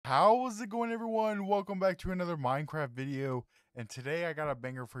How's it going, everyone? Welcome back to another Minecraft video. And today I got a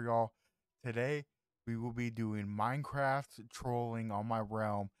banger for y'all. Today we will be doing Minecraft trolling on my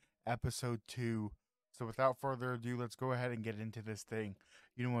realm, episode 2. So without further ado, let's go ahead and get into this thing.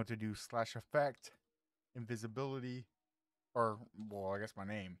 You know what to do: slash effect, invisibility, or well, I guess my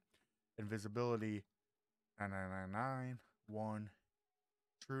name, invisibility, 9999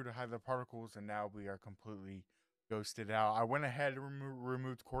 true to hide the particles, and now we are completely ghosted out. I went ahead and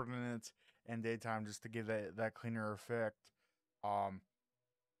removed coordinates and daytime just to give that cleaner effect. Um,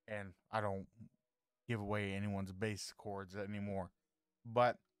 and I don't give away anyone's base chords anymore.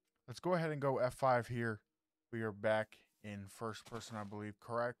 But let's go ahead and go F5 here. We are back in first person, I believe,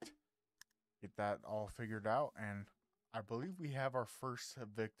 correct? Get that all figured out, and I believe we have our first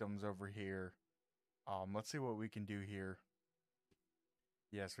victims over here. Let's see what we can do here.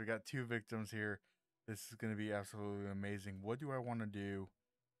 Yes, we got 2 victims here. This is going to be absolutely amazing. What do I want to do?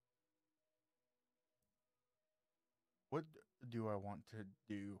 What do I want to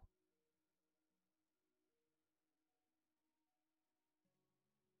do?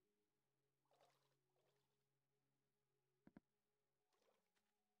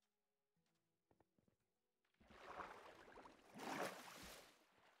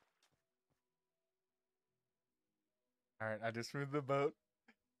 All right, I just moved the boat.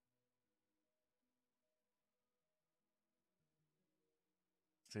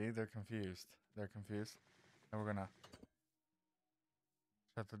 See, they're confused. They're confused. And we're going to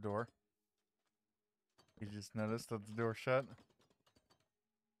shut the door. You just noticed that the door shut.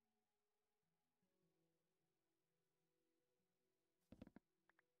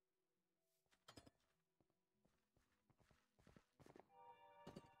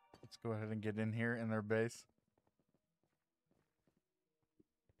 Let's go ahead and get in here in their base.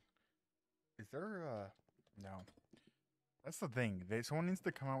 Is there no. That's the thing. Someone needs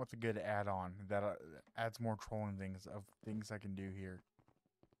to come out with a good add-on that adds more trolling things of things I can do here.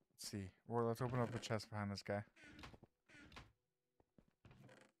 Let's see. Or let's open up a chest behind this guy.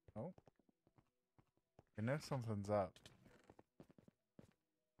 Oh. I know something's up.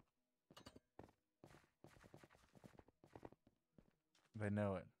 They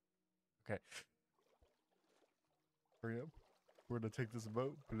know it. Okay. Hurry up. We're gonna take this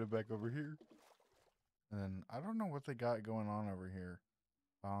boat, put it back over here. And then I don't know what they got going on over here.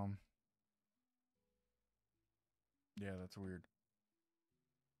 Yeah, that's weird.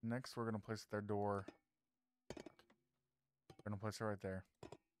 Next we're gonna place their door. We're gonna place it right there.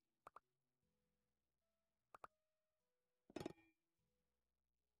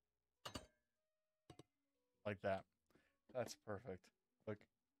 Like that. That's perfect. Look.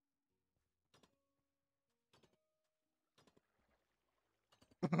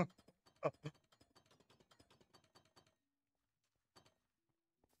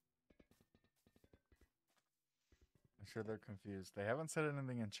 I'm sure they're confused. They haven't said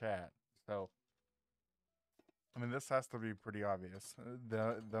anything in chat, so I mean this has to be pretty obvious.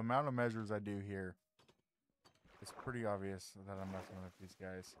 The amount of measures I do here is pretty obvious that I'm messing with these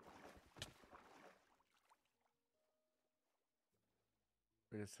guys.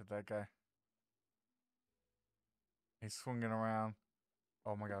 We just hit that guy. He's swinging around.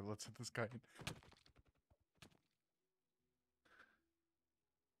 Oh my god, let's hit this guy.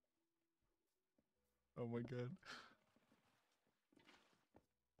 Oh my god.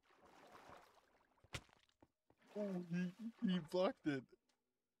 Oh, he blocked it.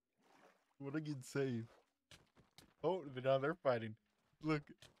 What a good save. Oh, now they're fighting. Look,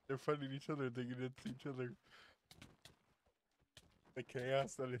 they're fighting each other, thinking it's each other. The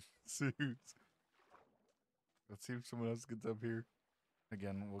chaos that ensues. Let's see if someone else gets up here.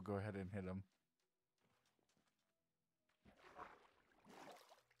 Again, we'll go ahead and hit him.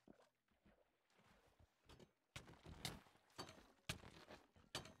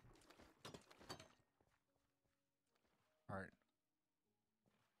 Alright.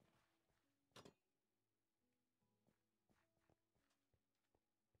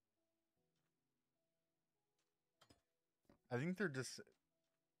 I think they're just...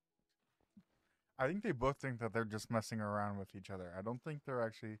 I think they both think that they're just messing around with each other. I don't think they're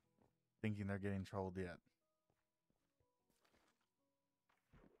actually thinking they're getting trolled yet.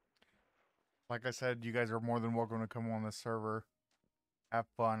 Like I said, you guys are more than welcome to come on the server. Have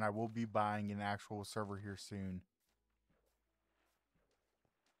fun. I will be buying an actual server here soon.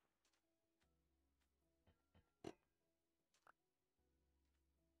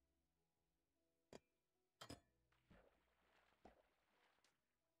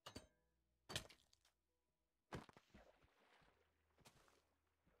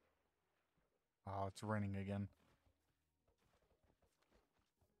 Oh, it's raining again.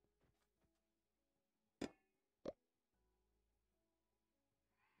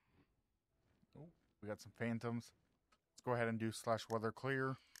 We got some phantoms. Let's go ahead and do slash weather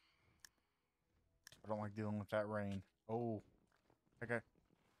clear. I don't like dealing with that rain. Oh, okay.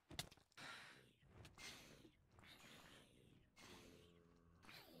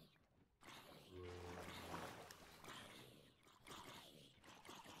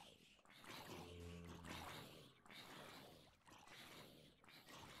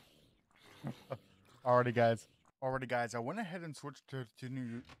 Alrighty, guys. Alrighty, guys. I went ahead and switched to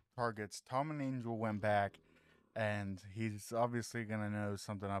new targets. Tom and Angel went back, and he's obviously gonna know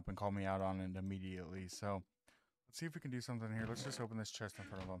something up and call me out on it immediately. So let's see if we can do something here. Let's just open this chest in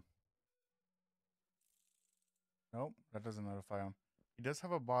front of him. Nope, that doesn't notify him. He does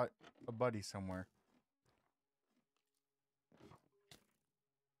have a buddy somewhere.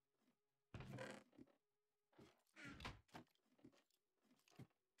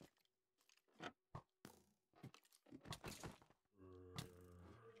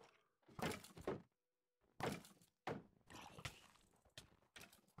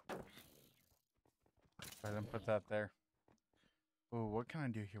 I didn't put that there. Oh, what can I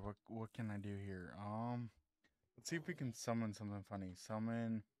do here? What can I do here? Let's see if we can summon something funny.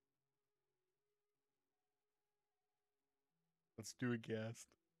 Summon. Let's do a guest.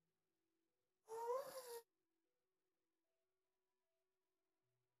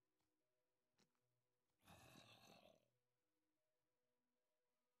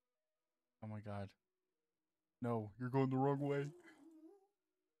 Oh my god. No, you're going the wrong way.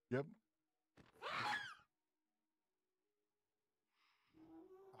 Yep.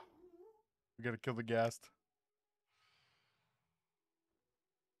 We gotta kill the ghast.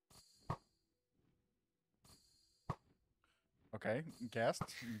 Okay, ghast,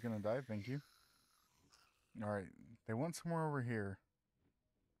 you're gonna die. Thank you. Alright, they went somewhere over here.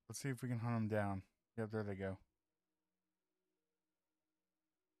 Let's see if we can hunt them down. Yep, there they go.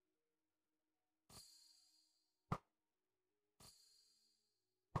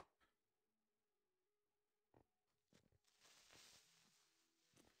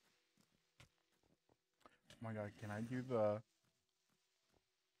 Oh my god, can I do the...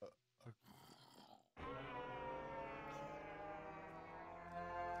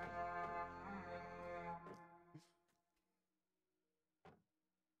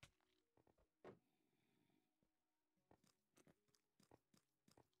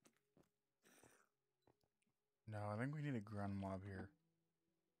 No, I think we need a ground mob here.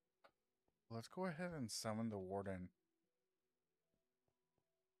 Let's go ahead and summon the warden.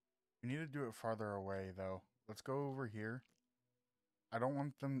 We need to do it farther away, though. Let's go over here. I don't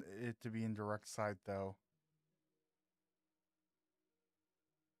want it to be in direct sight, though.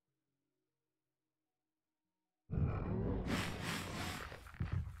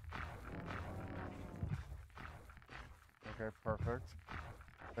 Okay, perfect.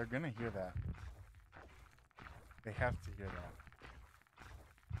 They're gonna hear that. They have to hear that.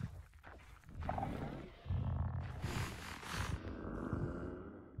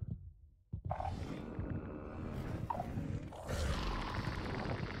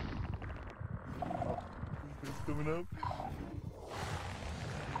 Oh, it's coming up.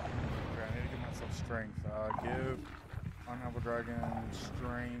 Okay, I need to give myself strength. Give Unhelpful Dragon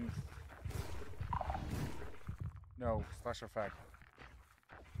strength. No, slash effect.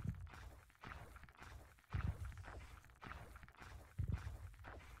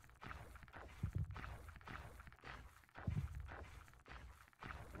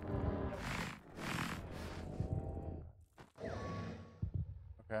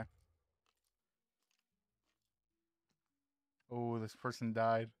 Okay. Oh, this person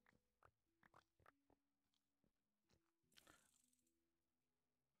died.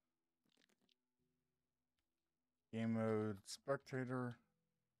 Game mode spectator.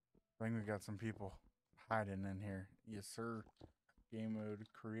 I think we got some people hiding in here. Yes, sir. Game mode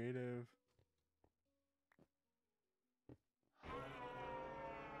creative.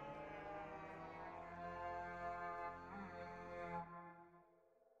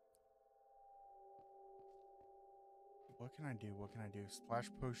 What can I do? What can I do? Splash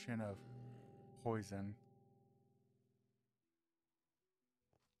potion of poison.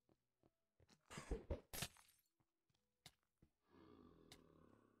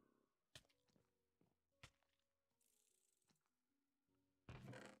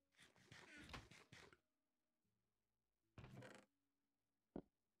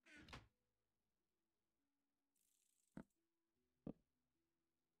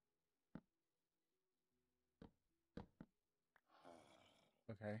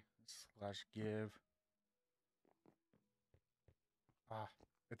 Okay. Slash give. Ah,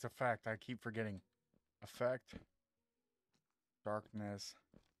 it's effect. I keep forgetting. Effect. Darkness.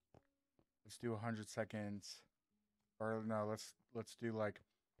 Let's do 100 seconds. Or no, let's do like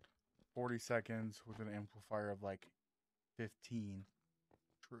 40 seconds with an amplifier of like 15.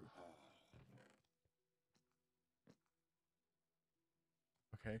 True.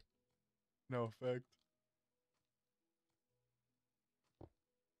 Okay. No effect.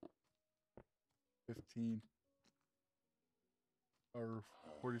 15. Or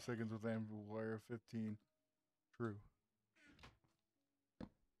 40 seconds with amplifier of 15. True.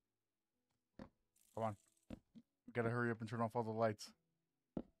 Come on. We gotta hurry up and turn off all the lights.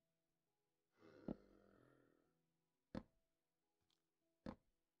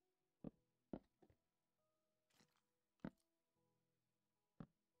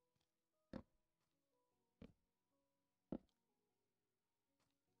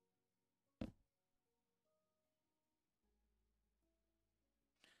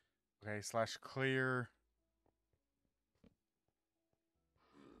 Okay, slash clear.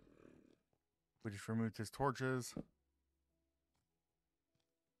 We just removed his torches.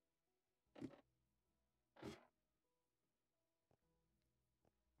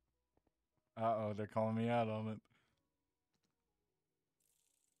 Uh-oh, they're calling me out on it.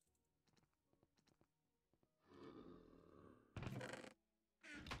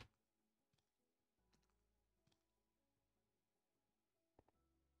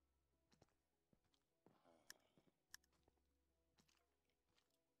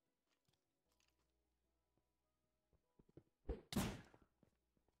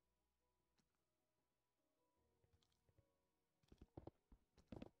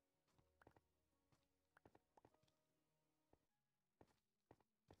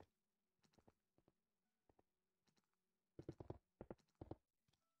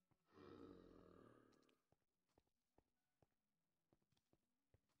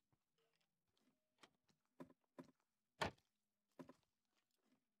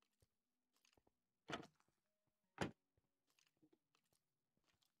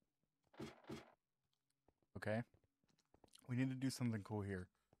 Okay. We need to do something cool here.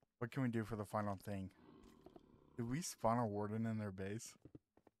 What can we do for the final thing? Did we spawn a warden in their base?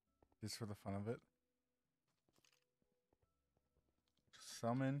 Just for the fun of it? Just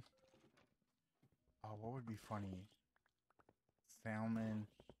summon. Oh, what would be funny? Salmon.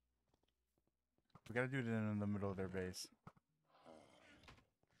 We gotta do it in the middle of their base.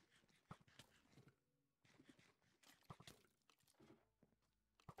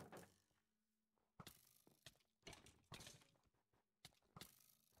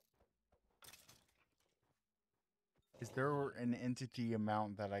 Is there an entity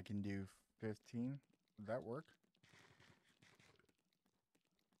amount that I can do? 15? Would that work?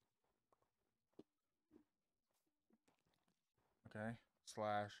 Okay.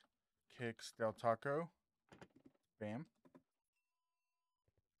 Slash kicks del taco. Bam.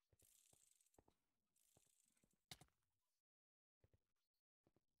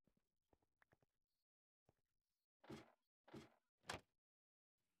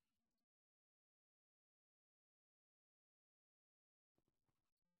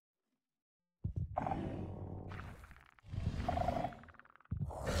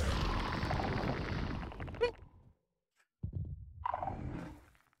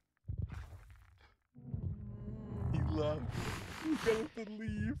 He left. We gotta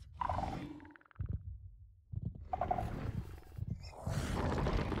leave.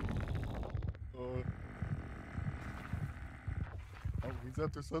 Oh, he's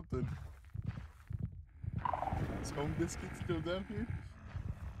after something. Is Home Biscuit still down here?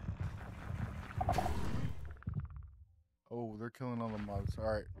 Oh, they're killing all the mobs.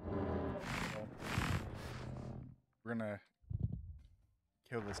 Alright. Well, we're gonna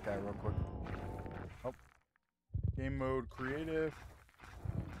kill this guy real quick. Oh. Game mode creative.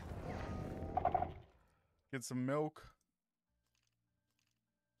 Get some milk.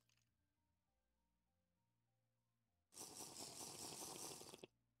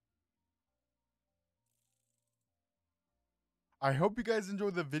 I hope you guys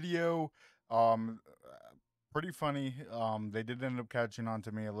enjoyed the video. Pretty funny. They did end up catching on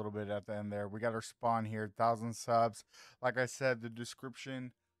to me a little bit at the end there. We got our spawn here, 1,000 subs. Like I said, the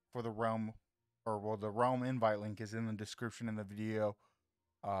description for the realm, or well, the realm invite link is in the description in the video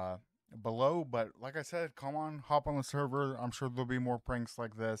below. But like I said, come on, hop on the server. I'm sure there'll be more pranks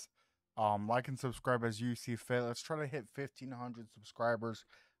like this. Like and subscribe as you see fit. Let's try to hit 1,500 subscribers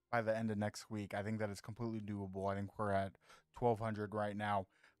by the end of next week. I think that is completely doable. I think we're at 1,200 right now.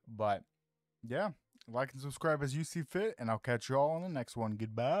 But yeah, like and subscribe as you see fit, and I'll catch you all on the next one.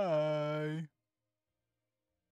 Goodbye.